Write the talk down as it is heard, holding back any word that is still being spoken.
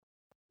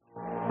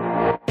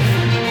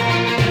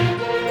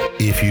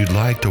If you'd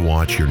like to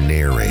watch your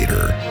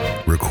narrator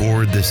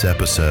record this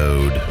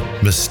episode,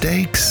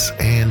 mistakes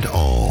and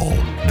all,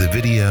 the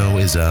video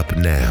is up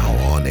now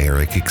on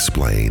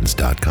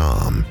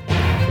ericexplains.com.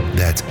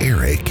 That's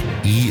Eric,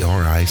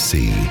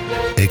 E-R-I-C,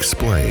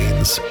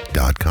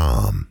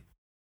 explains.com.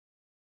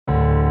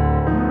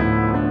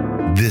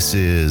 This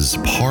is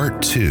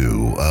part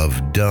 2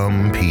 of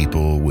Dumb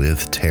People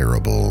with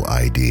Terrible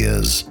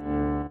Ideas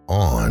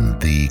on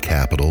the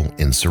Capitol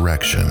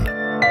insurrection.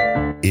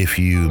 If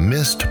you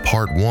missed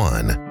part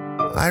 1,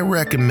 I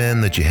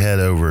recommend that you head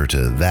over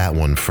to that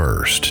one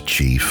first,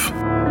 Chief.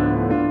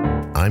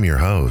 I'm your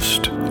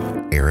host,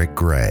 Eric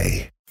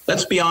Gray.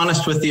 Let's be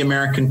honest with the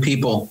American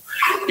people.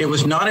 It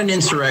was not an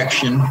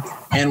insurrection,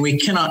 and we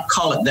cannot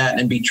call it that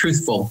and be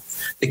truthful.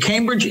 The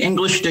Cambridge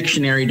English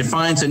Dictionary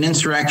defines an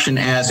insurrection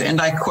as,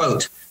 and I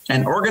quote,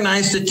 an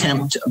organized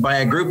attempt by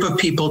a group of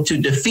people to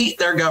defeat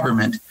their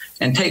government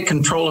and take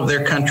control of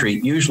their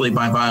country, usually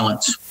by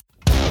violence.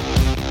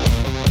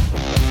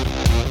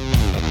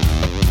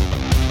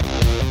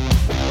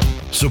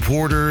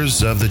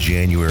 Supporters of the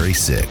January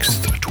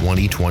 6th,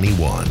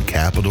 2021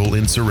 Capitol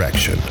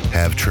insurrection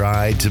have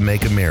tried to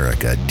make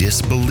America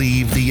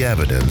disbelieve the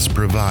evidence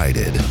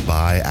provided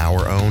by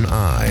our own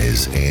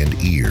eyes and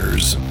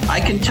ears. I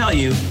can tell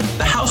you,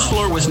 the House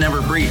floor was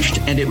never breached,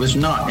 and it was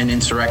not an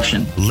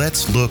insurrection.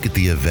 Let's look at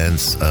the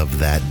events of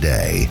that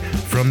day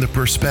from the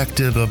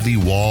perspective of the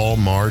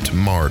Walmart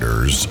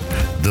martyrs,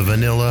 the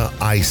vanilla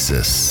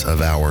ISIS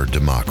of our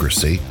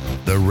democracy,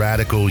 the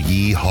radical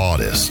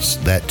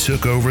yihadists that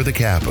took over the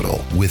Capitol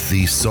with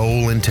the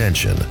sole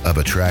intention of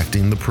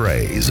attracting the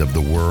praise of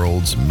the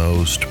world's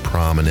most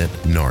prominent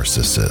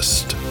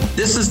narcissist.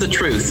 This is the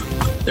truth.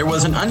 There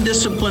was an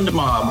undisciplined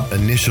mob.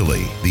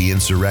 Initially, the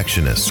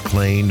insurrectionists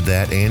claimed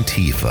that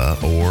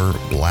Antifa or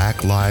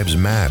Black Lives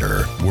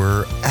Matter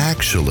were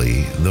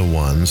actually the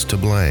ones to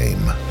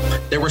blame.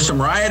 There were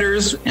some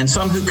rioters and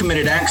some who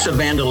committed acts of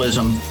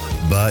vandalism.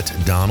 But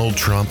Donald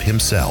Trump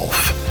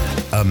himself,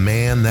 a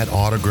man that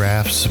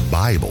autographs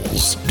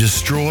Bibles,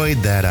 destroyed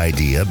that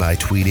idea by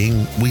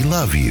tweeting, "We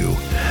love you,"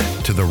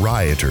 to the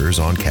rioters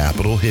on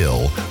Capitol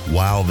Hill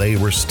while they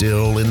were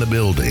still in the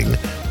building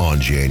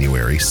on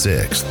January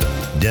 6th,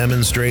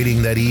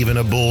 demonstrating that even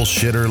a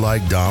bullshitter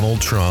like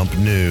Donald Trump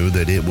knew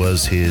that it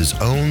was his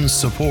own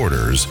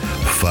supporters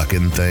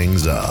fucking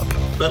things up.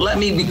 But let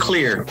me be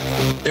clear,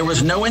 there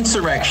was no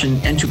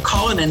insurrection, and to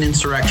call it an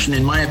insurrection,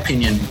 in my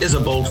opinion, is a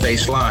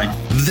bold-faced lie.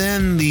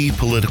 Then the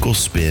political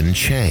spin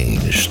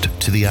changed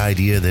to the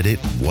idea that it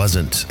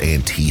wasn't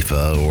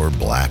Antifa or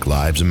Black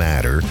Lives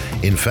Matter.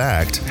 In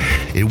fact,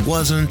 it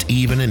wasn't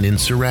even an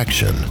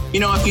insurrection. You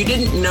know, if you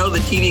didn't know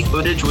the TV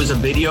footage was a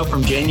video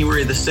from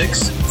January the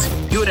 6th,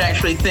 you would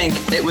actually think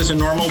it was a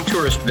normal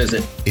tourist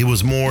visit. It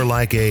was more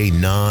like a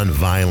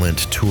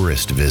non-violent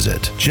tourist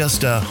visit,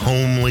 just a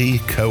homely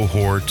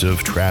cohort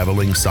of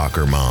traveling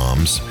soccer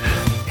moms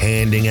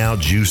handing out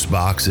juice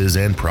boxes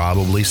and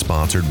probably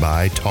sponsored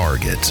by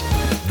Target.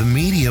 The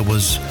media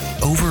was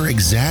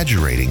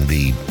over-exaggerating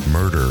the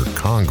murder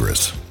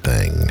Congress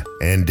thing.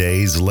 And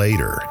days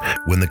later,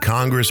 when the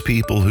Congress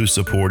people who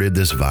supported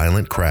this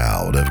violent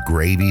crowd of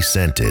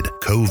gravy-scented,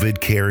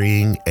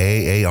 COVID-carrying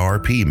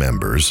AARP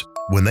members,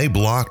 when they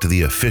blocked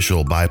the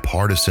official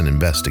bipartisan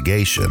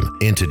investigation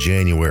into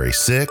January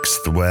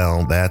 6th,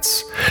 well,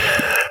 that's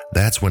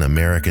when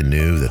America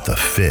knew that the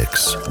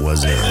fix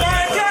was in.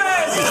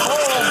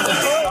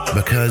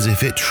 Because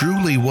if it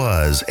truly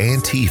was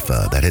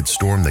Antifa that had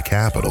stormed the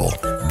Capitol,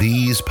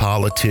 these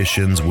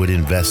politicians would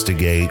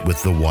investigate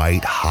with the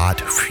white-hot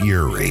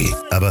fury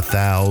of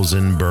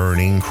 1,000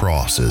 burning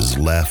crosses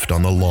left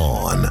on the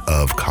lawn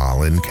of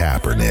Colin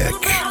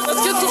Kaepernick.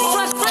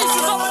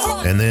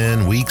 And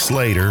then weeks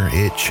later,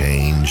 it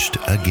changed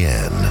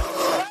again.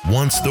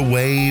 Once the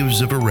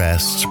waves of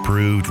arrests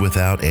proved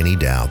without any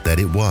doubt that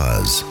it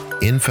was,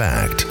 in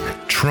fact,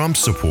 Trump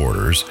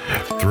supporters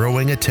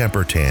throwing a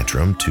temper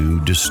tantrum to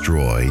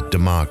destroy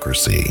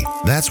democracy.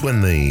 That's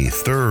when the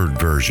third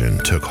version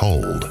took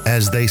hold,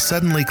 as they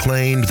suddenly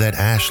claimed that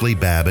Ashley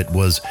Babbitt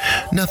was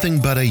nothing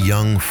but a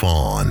young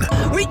fawn.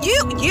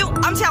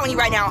 I'm telling you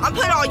right now, I'm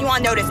putting all you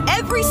on notice.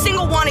 Every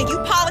single one of you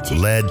politicians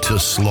led to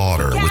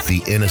slaughter with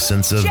the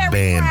innocence of Jerry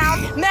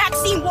Bambi, Brown,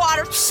 Maxine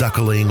Waters,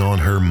 suckling on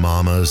her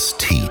mama's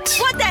teat.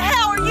 What the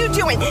hell are you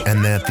doing?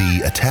 And that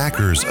the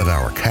attackers of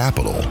our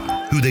Capitol,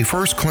 who they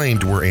first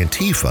claimed were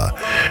Antifa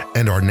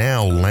and are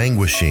now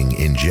languishing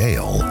in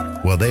jail,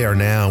 well, they are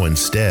now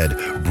instead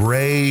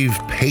brave,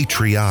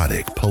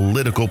 patriotic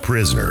political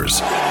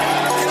prisoners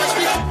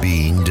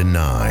being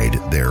denied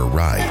their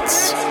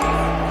rights.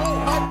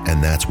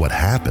 And that's what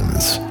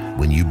happens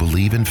when you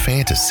believe in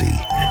fantasy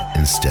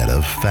instead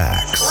of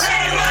facts.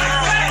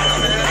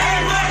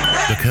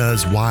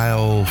 Because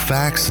while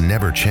facts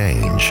never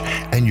change,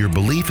 and your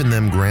belief in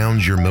them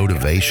grounds your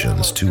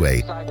motivations to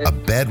a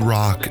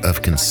bedrock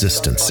of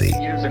consistency,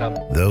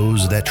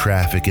 those that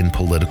traffic in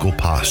political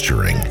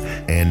posturing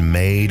and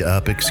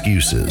made-up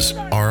excuses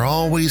are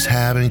always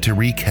having to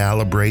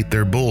recalibrate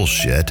their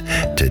bullshit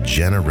to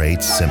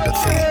generate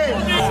sympathy.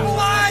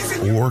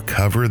 or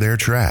cover their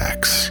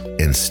tracks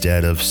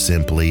instead of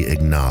simply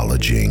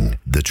acknowledging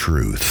the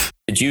truth.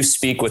 Did you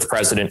speak with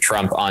President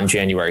Trump on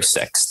January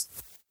 6th?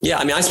 Yeah,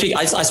 I mean, I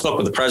spoke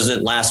with the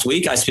president last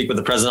week. I speak with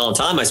the president all the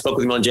time. I spoke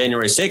with him on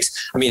January 6th.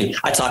 I mean,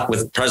 I talk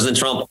with President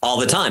Trump all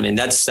the time, and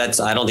that's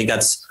I don't think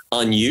that's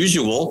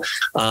unusual.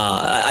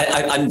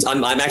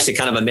 I'm actually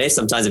kind of amazed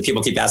sometimes that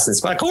people keep asking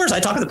this. But of course, I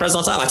talk to the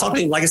president all the time. I talked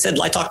with him, like I said,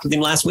 I talked with him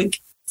last week.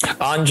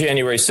 On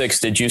January 6th,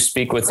 did you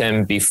speak with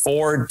him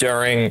before,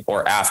 during,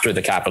 or after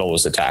the Capitol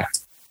was attacked?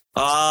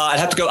 I'd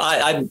have to go.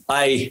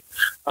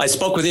 I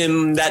spoke with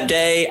him that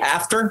day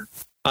after.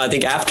 I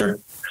think after.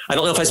 I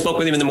don't know if I spoke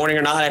with him in the morning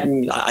or not.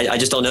 I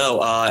just don't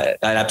know. I'd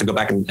have to go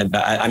back and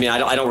I mean,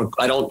 I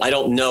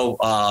don't know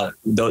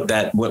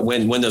that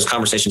when those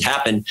conversations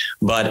happened,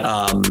 but.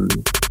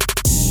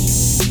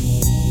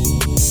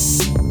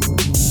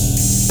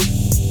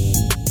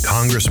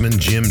 Congressman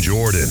Jim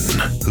Jordan,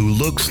 who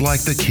looks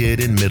like the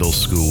kid in middle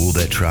school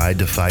that tried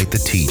to fight the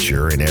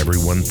teacher and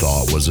everyone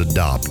thought was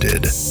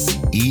adopted,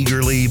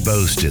 eagerly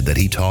boasted that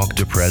he talked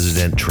to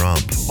President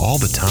Trump all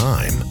the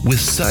time with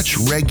such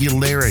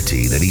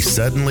regularity that he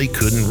suddenly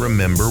couldn't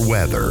remember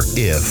whether,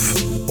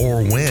 if,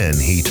 or when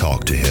he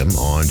talked to him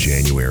on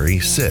January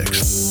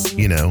 6th.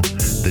 You know,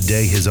 the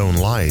day his own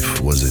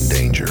life was in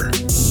danger.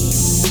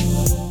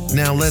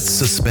 Now let's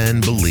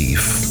suspend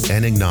belief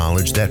and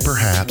acknowledge that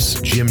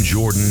perhaps Jim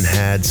Jordan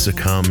had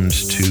succumbed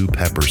to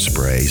pepper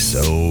spray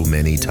so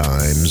many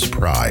times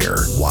prior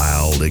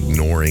while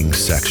ignoring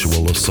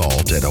sexual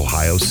assault at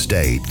Ohio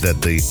State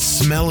that the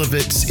smell of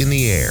it in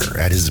the air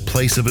at his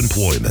place of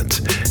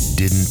employment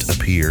didn't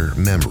appear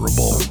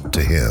memorable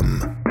to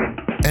him.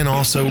 And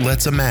also,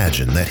 let's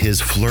imagine that his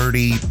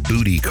flirty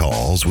booty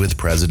calls with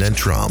President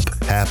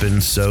Trump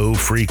happened so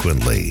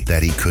frequently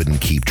that he couldn't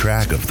keep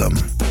track of them.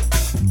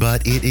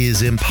 But it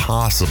is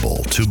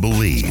impossible to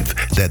believe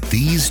that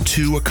these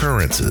two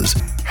occurrences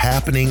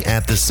happening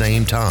at the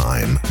same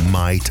time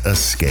might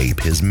escape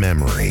his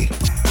memory.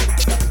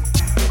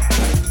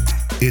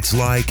 It's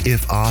like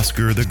if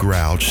Oscar the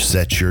Grouch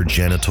set your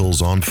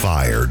genitals on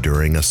fire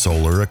during a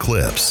solar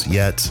eclipse,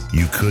 yet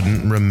you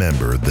couldn't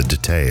remember the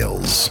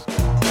details.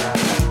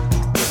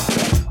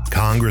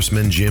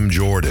 Congressman Jim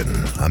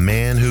Jordan, a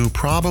man who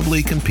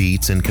probably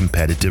competes in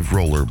competitive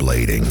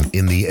rollerblading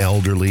in the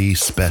elderly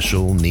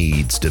special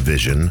needs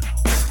division,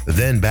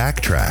 then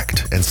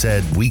backtracked and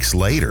said weeks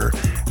later,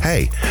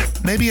 hey,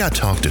 maybe I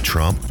talked to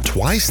Trump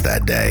twice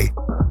that day.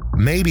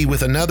 Maybe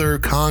with another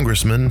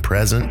congressman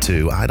present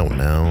too, I don't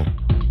know.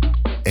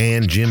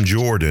 And Jim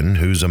Jordan,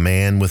 who's a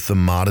man with the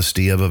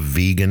modesty of a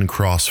vegan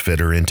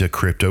CrossFitter into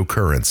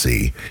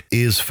cryptocurrency,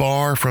 is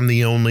far from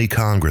the only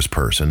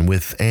congressperson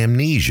with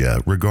amnesia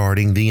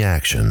regarding the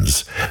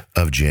actions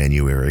of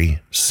January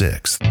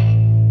 6th.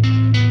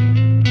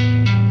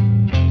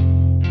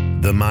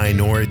 The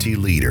minority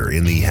leader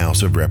in the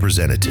House of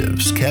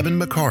Representatives, Kevin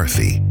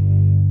McCarthy,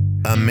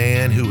 a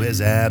man who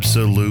has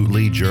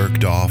absolutely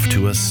jerked off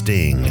to a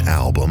Sting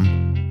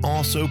album,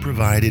 also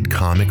provided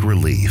comic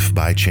relief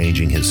by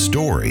changing his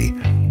story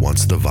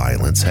once the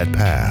violence had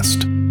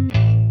passed.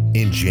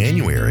 In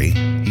January,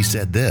 he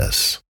said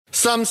this.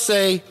 Some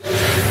say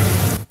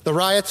the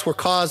riots were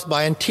caused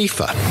by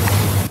Antifa.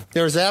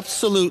 There is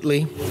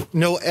absolutely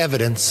no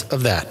evidence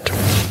of that.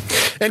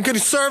 And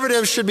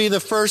conservatives should be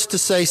the first to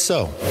say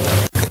so.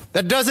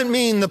 That doesn't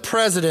mean the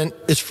president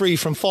is free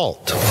from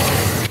fault.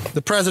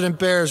 The president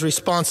bears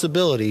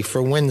responsibility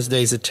for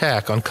Wednesday's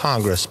attack on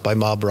Congress by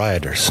mob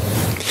rioters.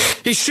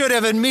 He should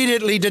have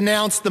immediately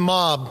denounced the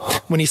mob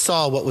when he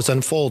saw what was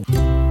unfolding.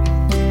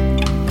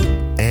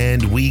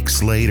 And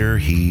weeks later,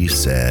 he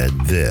said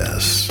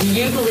this. Do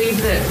you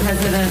believe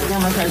that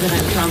former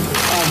President Trump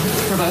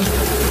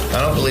provoked?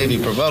 I don't believe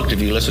he provoked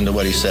if you listen to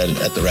what he said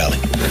at the rally.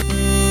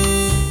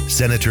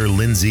 Senator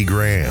Lindsey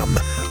Graham,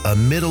 a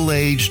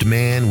middle-aged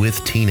man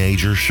with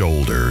teenager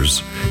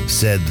shoulders,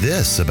 said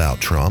this about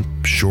Trump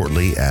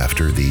shortly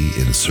after the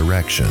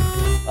insurrection.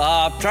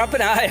 Trump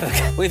and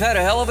I, we've had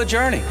a hell of a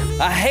journey.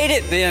 I hate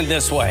it being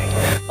this way.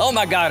 Oh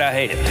my God, I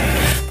hate it.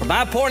 From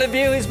my point of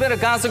view, he's been a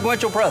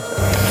consequential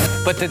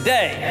president. But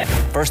today,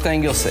 first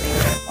thing you'll see,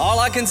 all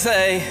I can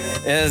say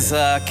is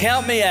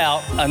count me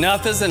out.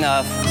 Enough is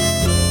enough.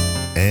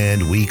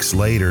 And weeks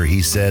later,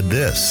 he said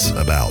this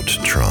about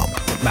Trump.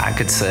 I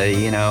could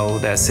say,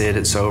 that's it,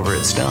 it's over,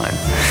 it's done.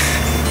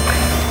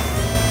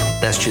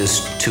 That's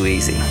just too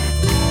easy.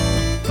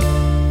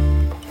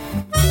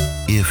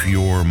 If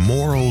your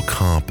moral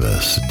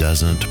compass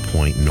doesn't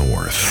point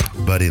north,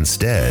 but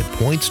instead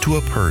points to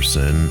a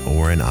person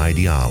or an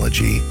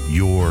ideology,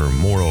 your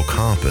moral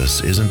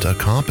compass isn't a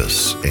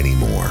compass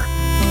anymore.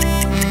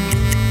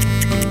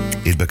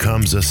 It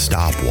becomes a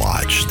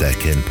stopwatch that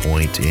can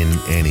point in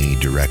any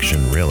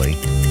direction, really,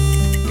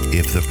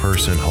 if the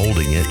person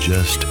holding it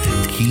just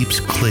keeps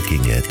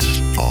clicking it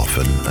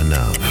often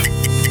enough.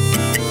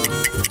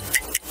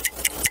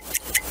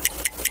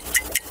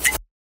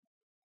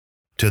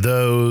 To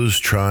those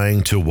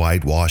trying to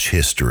whitewash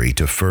history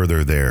to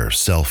further their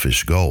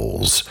selfish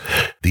goals,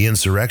 the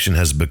insurrection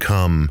has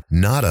become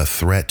not a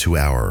threat to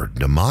our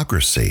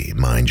democracy,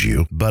 mind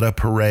you, but a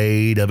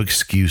parade of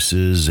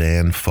excuses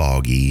and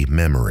foggy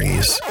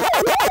memories.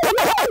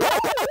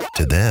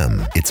 To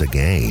them, it's a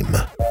game.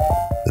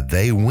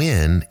 They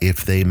win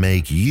if they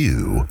make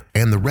you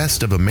and the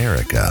rest of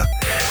America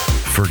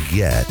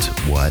forget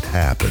what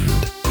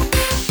happened.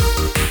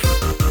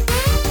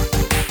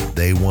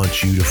 They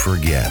want you to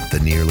forget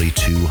the nearly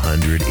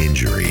 200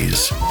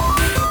 injuries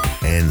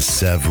and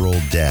several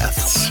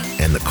deaths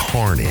and the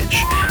carnage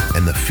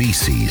and the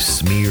feces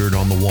smeared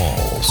on the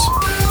walls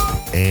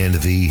and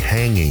the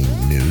hanging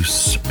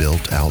noose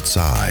built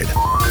outside.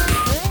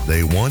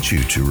 They want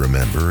you to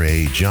remember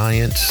a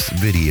giant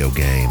video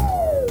game.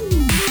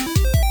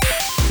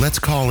 Let's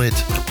call it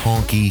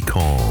Honky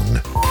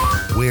Kong,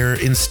 where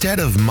instead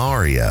of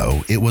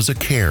Mario, it was a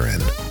Karen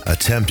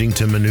attempting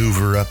to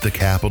maneuver up the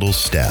Capitol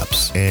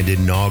steps and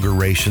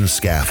inauguration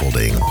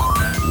scaffolding,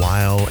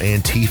 while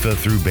Antifa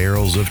threw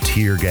barrels of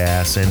tear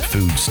gas and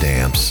food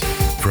stamps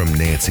from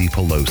Nancy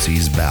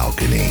Pelosi's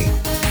balcony,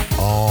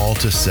 all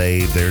to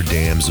save their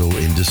damsel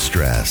in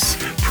distress,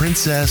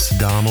 Princess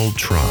Donald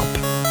Trump,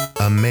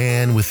 a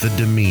man with the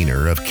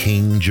demeanor of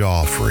King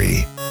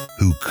Joffrey,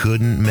 who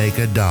couldn't make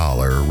a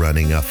dollar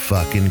running a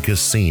fucking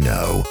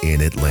casino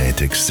in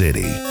Atlantic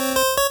City.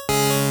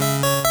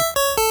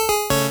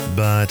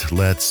 But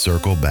let's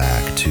circle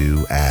back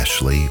to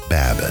Ashley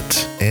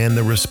Babbitt and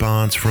the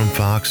response from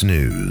Fox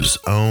News'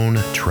 own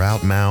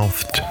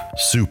trout-mouthed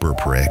super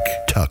prick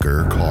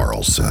Tucker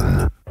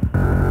Carlson.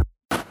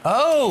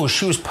 Oh,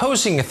 she was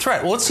posing a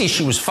threat. Well, let's see.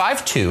 She was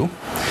 5'2".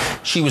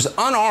 She was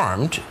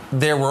unarmed.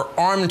 There were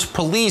armed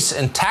police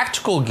and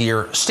tactical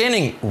gear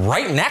standing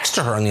right next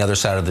to her on the other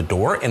side of the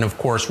door. And of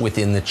course,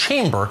 within the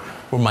chamber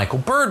where Michael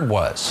Byrd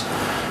was.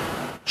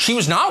 She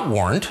was not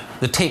warned.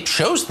 The tape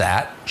shows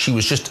that. She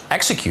was just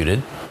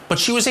executed, but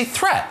she was a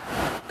threat.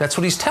 That's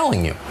what he's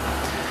telling you.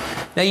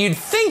 Now, you'd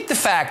think the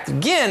fact,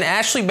 again,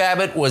 Ashley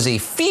Babbitt was a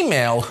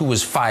female who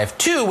was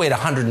 5'2", weighed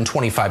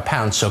 125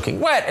 pounds soaking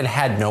wet, and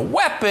had no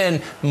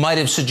weapon, might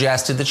have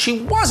suggested that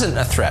she wasn't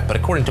a threat. But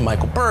according to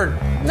Michael Byrd,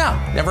 no,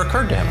 never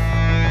occurred to him.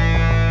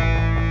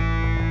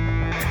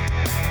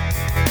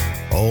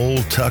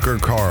 Old Tucker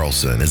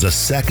Carlson is a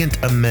Second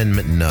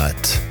Amendment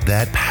nut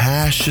that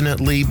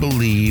passionately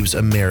believes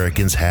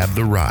Americans have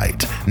the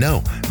right,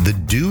 no, the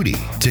duty,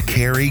 to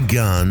carry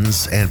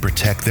guns and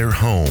protect their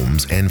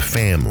homes and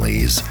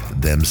families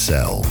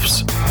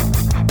themselves.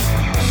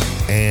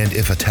 And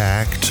if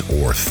attacked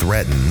or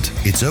threatened,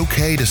 it's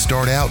okay to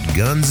start out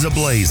guns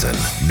a-blazing,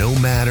 no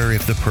matter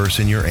if the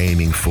person you're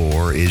aiming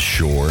for is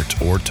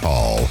short or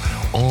tall,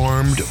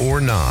 armed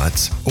or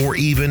not, or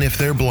even if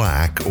they're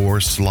black or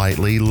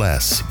slightly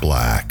less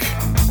black.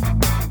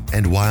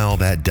 And while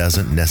that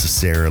doesn't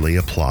necessarily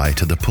apply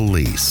to the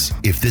police,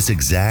 if this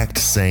exact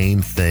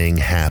same thing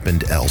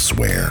happened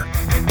elsewhere,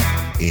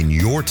 in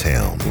your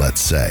town, let's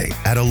say,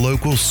 at a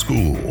local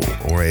school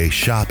or a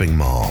shopping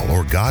mall,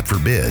 or God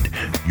forbid,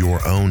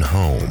 your own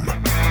home,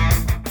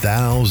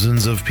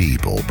 thousands of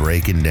people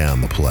breaking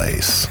down the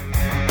place,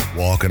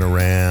 walking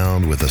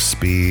around with a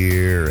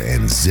spear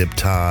and zip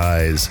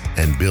ties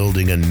and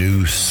building a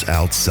noose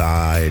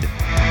outside,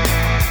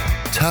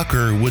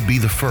 Tucker would be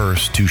the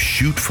first to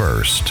shoot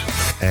first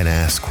and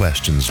ask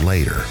questions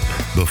later,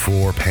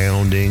 before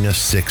pounding a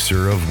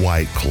sixer of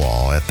White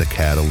Claw at the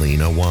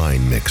Catalina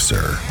wine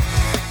mixer.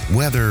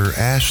 Whether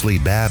Ashley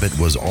Babbitt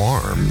was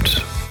armed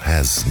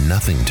has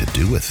nothing to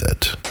do with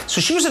it.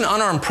 So she was an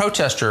unarmed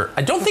protester.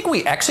 I don't think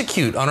we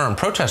execute unarmed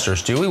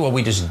protesters, do we? Well,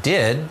 we just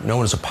did. No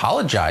one has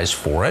apologized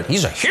for it.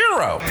 He's a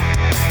hero.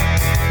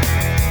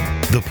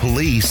 The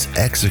police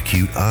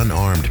execute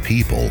unarmed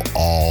people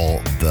all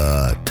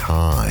the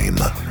time.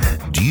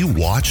 Do you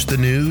watch the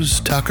news,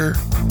 Tucker?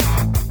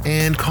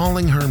 And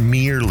calling her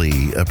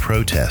merely a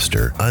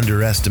protester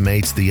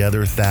underestimates the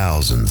other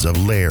thousands of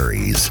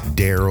Larrys,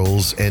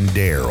 Daryls, and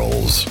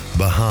Daryls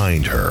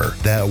behind her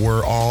that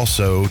were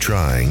also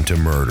trying to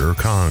murder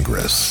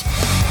Congress.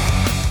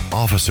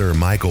 Officer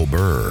Michael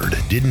Byrd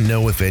didn't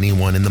know if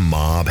anyone in the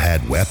mob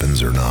had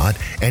weapons or not,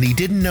 and he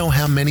didn't know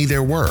how many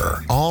there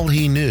were. All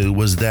he knew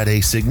was that a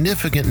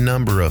significant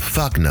number of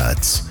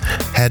fucknuts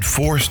had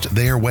forced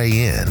their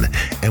way in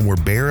and were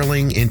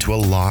barreling into a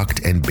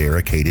locked and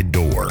barricaded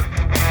door,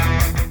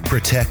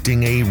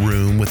 protecting a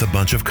room with a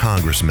bunch of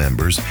Congress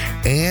members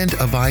and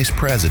a vice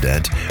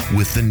president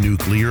with the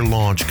nuclear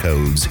launch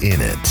codes in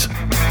it.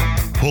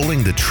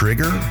 Pulling the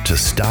trigger to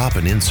stop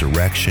an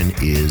insurrection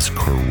is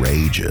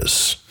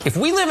courageous. If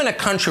we live in a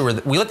country where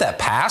we let that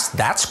pass,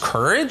 that's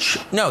courage?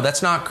 No,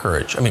 that's not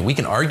courage. I mean, we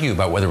can argue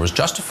about whether it was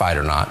justified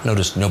or not.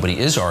 Notice nobody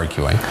is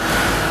arguing.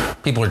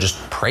 People are just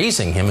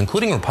praising him,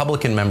 including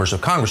Republican members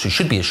of Congress who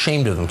should be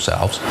ashamed of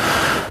themselves.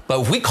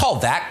 But if we call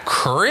that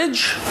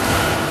courage,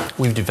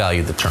 we've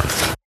devalued the term.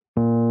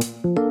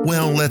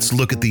 Well, let's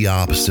look at the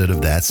opposite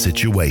of that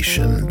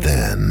situation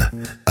then.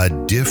 A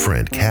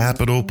different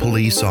Capitol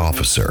Police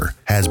officer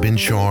has been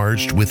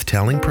charged with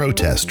telling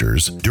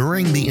protesters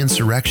during the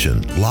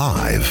insurrection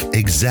live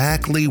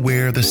exactly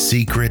where the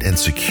secret and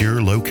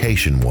secure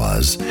location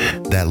was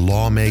that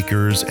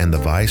lawmakers and the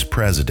vice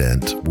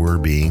president were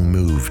being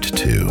moved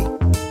to.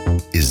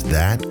 Is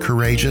that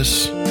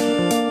courageous?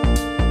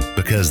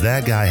 Because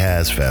that guy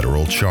has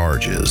federal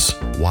charges,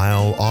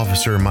 while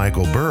Officer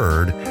Michael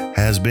Byrd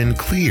has been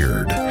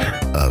cleared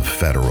of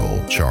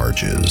federal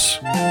charges.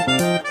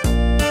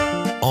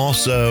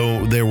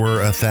 Also, there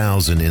were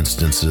 1,000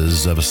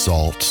 instances of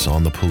assaults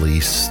on the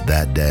police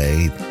that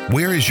day.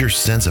 Where is your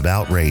sense of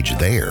outrage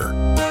there?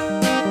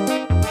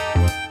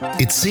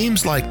 It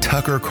seems like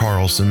Tucker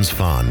Carlson's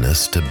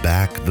fondness to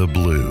back the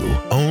blue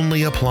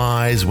only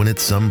applies when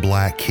it's some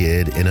black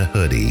kid in a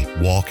hoodie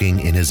walking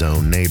in his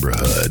own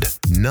neighborhood,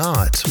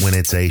 not when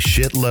it's a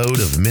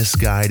shitload of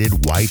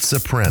misguided white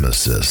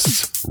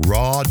supremacists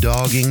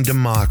raw-dogging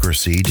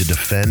democracy to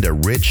defend a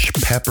rich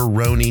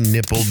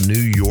pepperoni-nippled New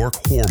York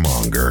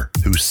whoremonger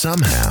who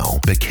somehow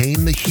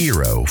became the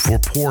hero for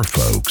poor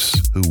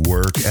folks who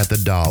work at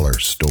the dollar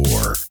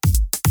store.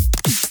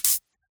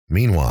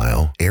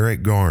 Meanwhile,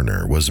 Eric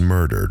Garner was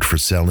murdered for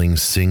selling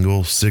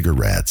single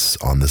cigarettes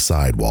on the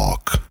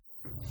sidewalk.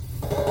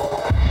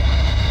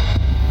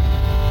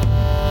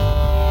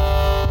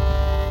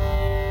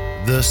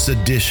 The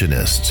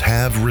seditionists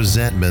have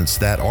resentments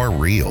that are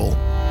real.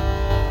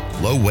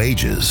 Low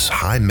wages,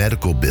 high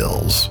medical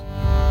bills,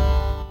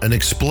 an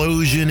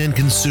explosion in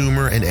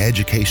consumer and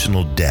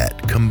educational debt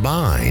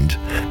combined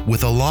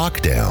with a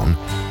lockdown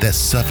that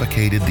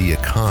suffocated the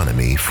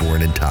economy for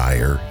an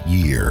entire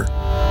year.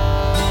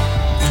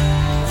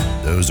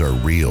 Those are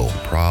real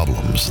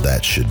problems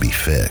that should be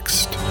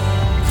fixed.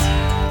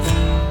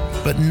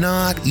 But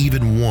not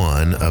even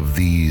one of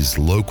these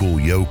local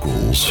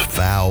yokels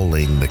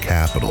fouling the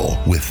Capitol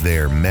with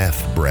their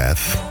meth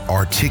breath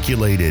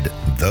articulated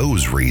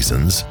those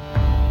reasons.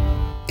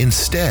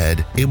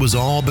 Instead, it was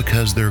all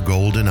because their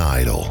golden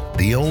idol,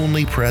 the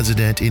only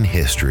president in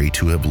history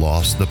to have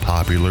lost the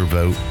popular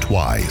vote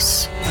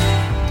twice,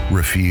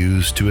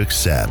 refused to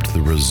accept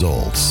the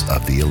results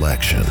of the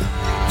election.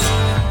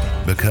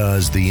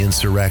 Because the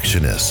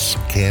insurrectionists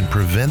can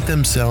prevent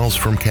themselves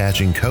from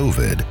catching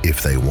COVID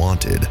if they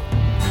wanted,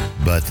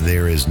 but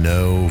there is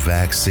no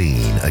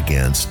vaccine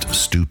against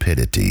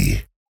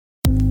stupidity.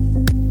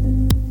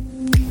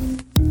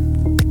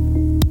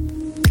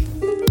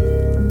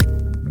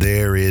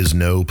 There is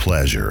no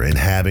pleasure in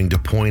having to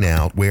point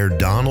out where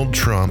Donald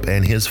Trump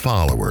and his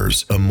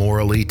followers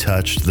immorally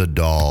touched the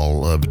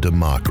doll of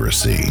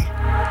democracy.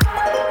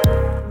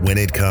 When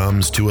it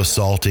comes to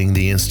assaulting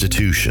the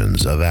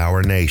institutions of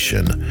our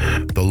nation,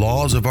 the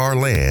laws of our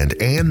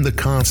land, and the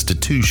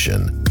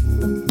Constitution,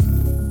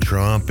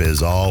 Trump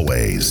is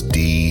always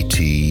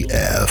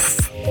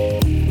DTF.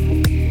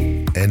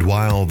 And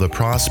while the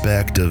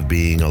prospect of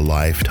being a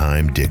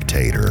lifetime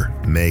dictator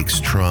makes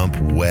Trump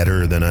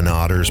wetter than an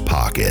otter's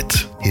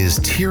pocket, his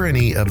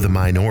tyranny of the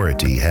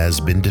minority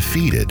has been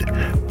defeated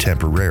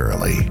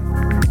temporarily.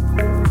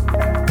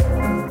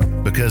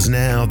 Because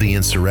now the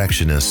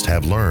insurrectionists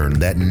have learned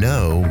that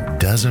no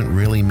doesn't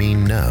really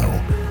mean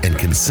no, and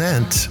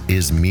consent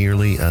is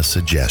merely a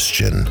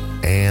suggestion,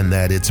 and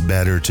that it's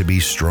better to be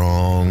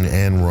strong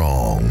and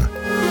wrong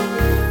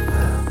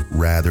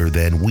rather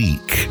than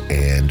weak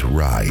and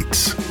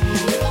right.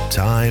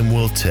 Time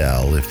will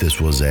tell if this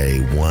was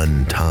a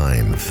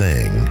one-time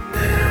thing,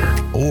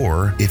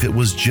 or if it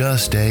was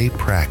just a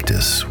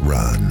practice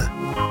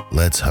run.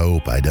 Let's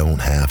hope I don't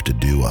have to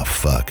do a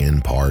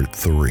fucking part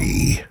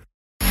 3.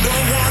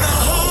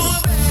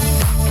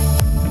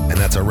 And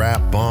that's a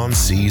wrap on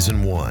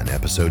Season 1,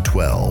 Episode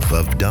 12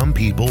 of Dumb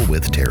People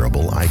with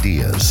Terrible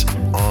Ideas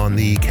on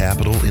the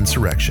Capitol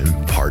Insurrection,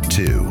 Part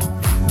 2.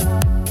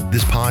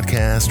 This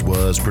podcast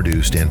was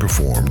produced and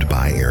performed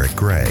by Eric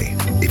Gray.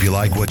 If you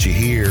like what you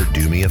hear,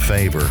 do me a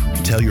favor.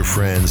 Tell your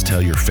friends,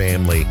 tell your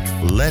family,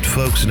 let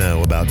folks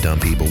know about Dumb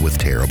People with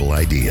Terrible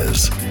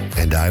Ideas,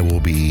 and I will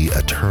be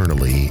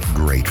eternally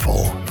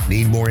grateful.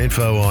 Need more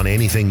info on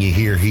anything you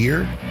hear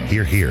here?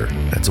 Hear here.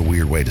 That's a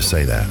weird way to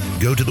say that.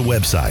 Go to the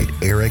website,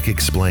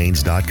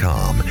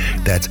 ericexplains.com.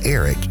 That's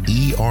Eric,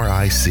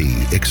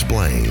 ERIC,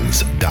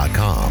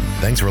 explains.com.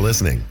 Thanks for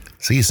listening.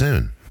 See you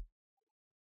soon.